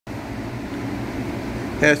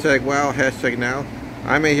Hashtag wow, hashtag now.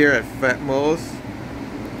 I'm here at Fat Mo's.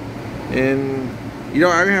 And, you know,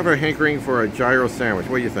 I have a hankering for a gyro sandwich.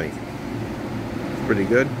 What do you think? It's pretty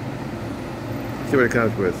good. See what it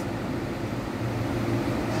comes with.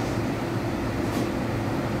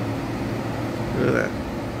 Look at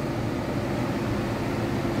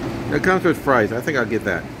that. It comes with fries. I think I'll get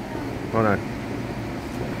that. Hold on.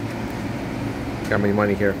 Got my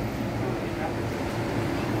money here.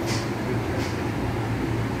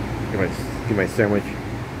 Get my sandwich.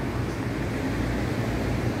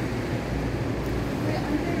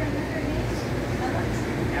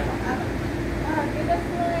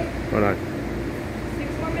 Hold on.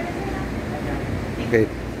 6 more minutes. Okay.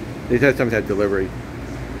 They said something had delivery.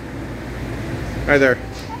 Hi there.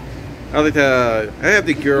 I have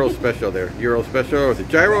the gyro special there. Euro special, or is it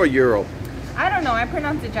gyro or euro? I don't know. I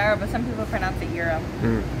pronounce it gyro, but some people pronounce it euro.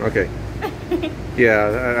 Okay.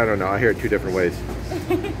 Yeah, I don't know. I hear it two different ways.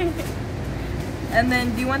 And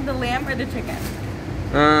then, do you want the lamb or the chicken?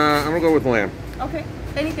 I'm gonna go with lamb. Okay.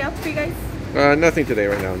 Anything else for you guys? Nothing today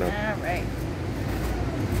right now, no. All right.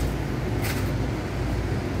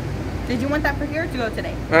 Did you want that for here or to go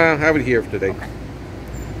today? Have it here for today. Okay.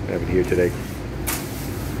 Have it here today.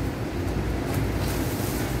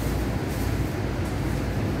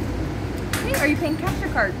 Okay, are you paying cash or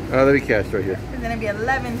card? Let me cash right here. It's gonna be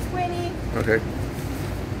 $11.20. Okay.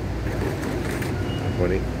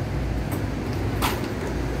 20.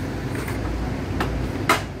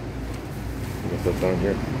 What's that down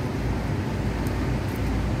here?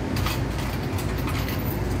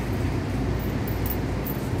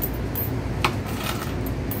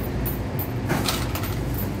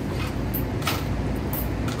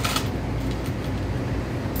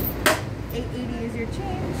 $8.80 is your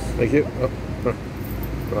change. Thank you. Oh,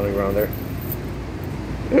 running around there.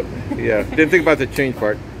 Yeah, didn't think about the change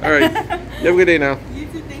part. All right. You have a good day now. You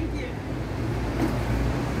too, thank you.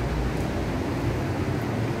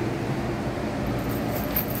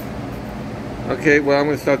 Okay, well, I'm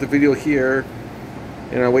going to start the video here,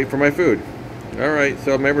 and I'll wait for my food. Alright,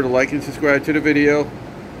 so remember to like and subscribe to the video,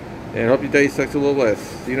 and hope your day sucks a little less.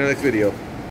 See you in the next video.